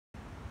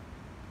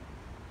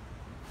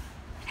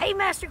Hey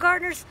Master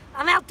Gardeners,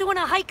 I'm out doing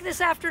a hike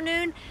this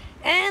afternoon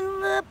and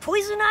the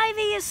poison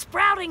ivy is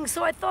sprouting,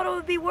 so I thought it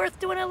would be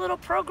worth doing a little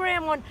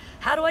program on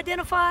how to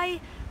identify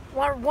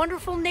our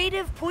wonderful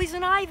native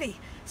poison ivy.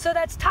 So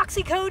that's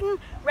Toxicodon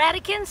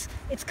radicans.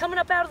 It's coming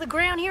up out of the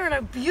ground here in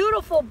a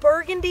beautiful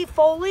burgundy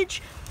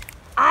foliage.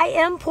 I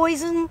am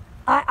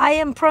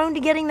prone to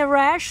getting the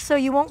rash, so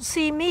you won't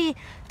see me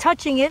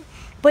touching it,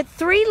 but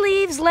 3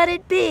 leaves, let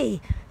it be.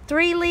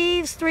 3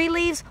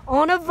 leaves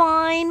on a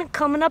vine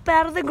coming up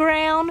out of the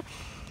ground.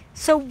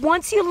 So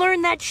once you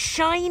learn that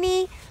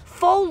shiny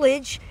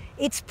foliage,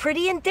 it's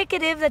pretty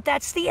indicative that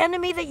that's the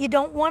enemy that you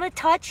don't want to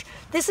touch.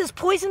 This is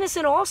poisonous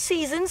in all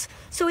seasons,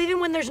 so even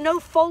when there's no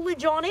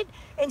foliage on it,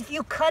 and if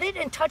you cut it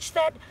and touch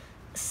that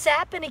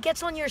sap and it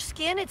gets on your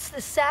skin, it's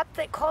the sap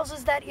that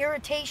causes that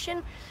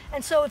irritation.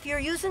 And so if you're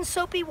using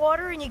soapy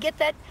water and you get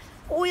that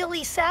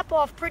oily sap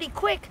off pretty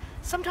quick,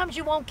 sometimes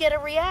you won't get a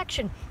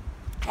reaction.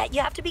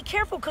 You have to be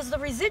careful because the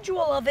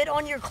residual of it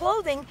on your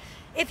clothing,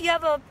 if you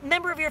have a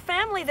member of your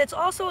family that's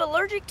also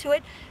allergic to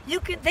it,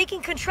 they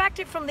can contract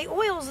it from the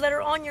oils that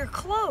are on your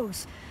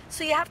clothes.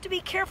 So you have to be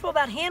careful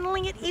about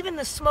handling it, even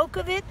the smoke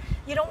of it.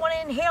 You don't want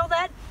to inhale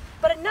that.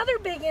 But another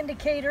big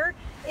indicator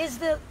is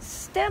the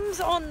stems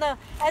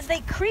as they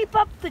creep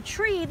up the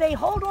tree, they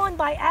hold on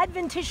by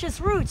adventitious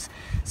roots.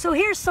 So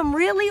here's some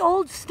really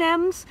old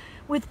stems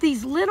with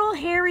these little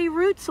hairy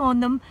roots on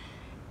them.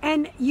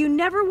 And you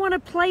never want to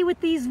play with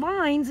these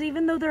vines,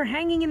 even though they're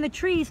hanging in the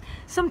trees.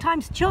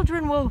 Sometimes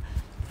children will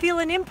feel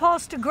an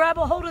impulse to grab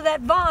a hold of that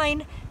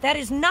vine. That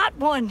is not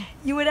one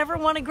you would ever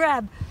want to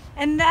grab.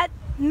 And that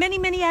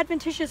many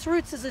adventitious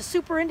roots is a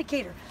super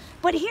indicator.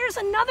 But here's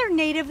another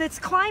native that's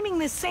climbing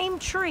this same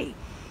tree.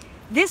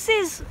 This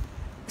is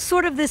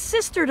sort of the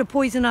sister to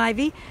poison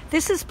ivy.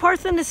 This is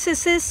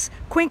Parthenocissus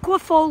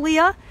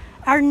quinquefolia,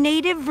 our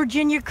native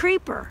Virginia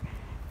creeper.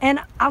 And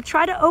I'll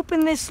try to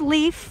open this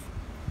leaf.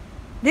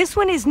 This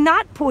one is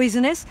not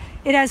poisonous.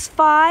 It has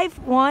 5,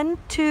 1,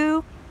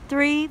 2,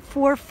 3,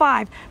 4,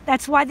 5.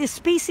 That's why the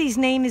species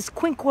name is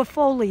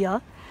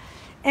quinquefolia.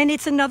 And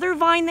it's another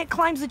vine that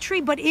climbs the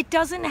tree, but it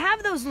doesn't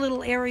have those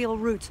little aerial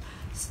roots.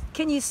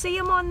 Can you see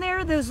them on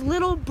there? Those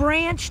little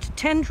branched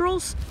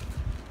tendrils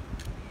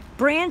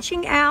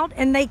branching out,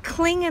 and they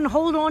cling and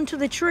hold on to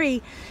the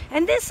tree.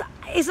 And this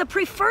is a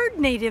preferred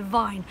native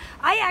vine.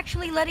 I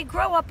actually let it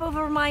grow up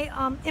over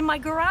in my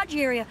garage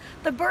area.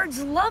 The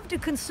birds love to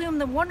consume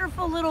the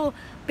wonderful little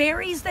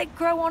berries that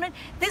grow on it.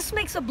 This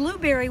makes a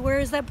blueberry,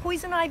 whereas that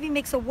poison ivy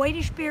makes a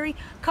whitish berry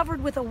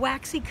covered with a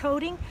waxy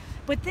coating.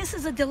 But this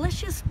is a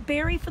delicious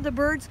berry for the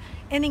birds,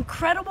 an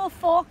incredible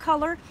fall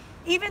color.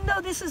 Even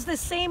though this is the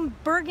same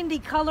burgundy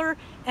color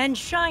and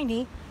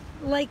shiny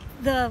like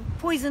the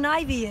poison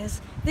ivy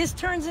is, this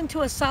turns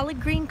into a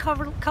solid green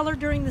color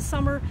during the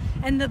summer,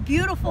 and the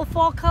beautiful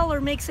fall color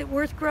makes it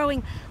worth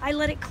growing. I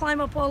let it climb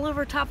up all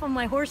over top of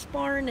my horse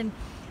barn, and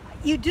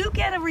you do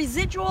get a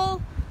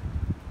residual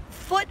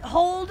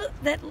foothold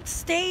that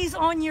stays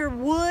on your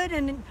wood,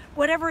 and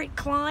whatever it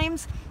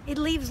climbs, it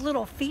leaves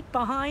little feet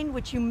behind,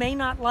 which you may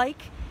not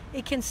like.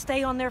 It can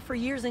stay on there for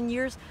years and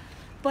years.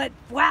 But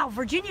wow,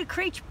 Virginia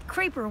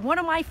creeper, one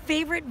of my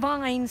favorite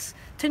vines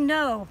to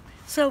know.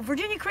 So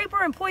Virginia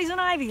creeper and poison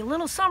ivy, a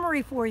little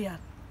summary for you.